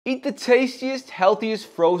Eat the tastiest, healthiest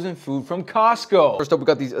frozen food from Costco. First up, we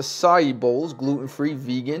got these acai bowls, gluten-free,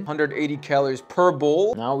 vegan, 180 calories per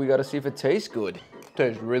bowl. Now we gotta see if it tastes good. It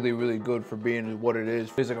tastes really, really good for being what it is.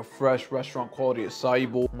 It tastes like a fresh restaurant quality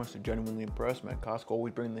acai bowl. I must have genuinely impressed, man. Costco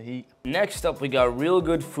always bringing the heat. Next up, we got real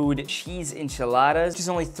good food, cheese enchiladas. It's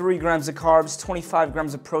only 3 grams of carbs, 25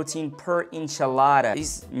 grams of protein per enchilada.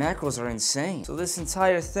 These macros are insane. So this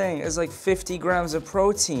entire thing is like 50 grams of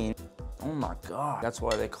protein. Oh my God. That's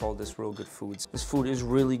why they call this real good foods. This food is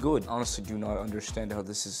really good. Honestly, do not understand how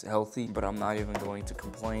this is healthy, but I'm not even going to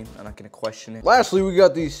complain. I'm not gonna question it. Lastly, we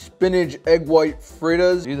got these spinach egg white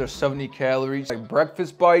fritters. These are 70 calories, like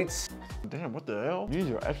breakfast bites. Damn, what the hell?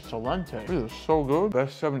 These are excelente. These are so good.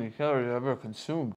 Best 70 calories I've ever consumed.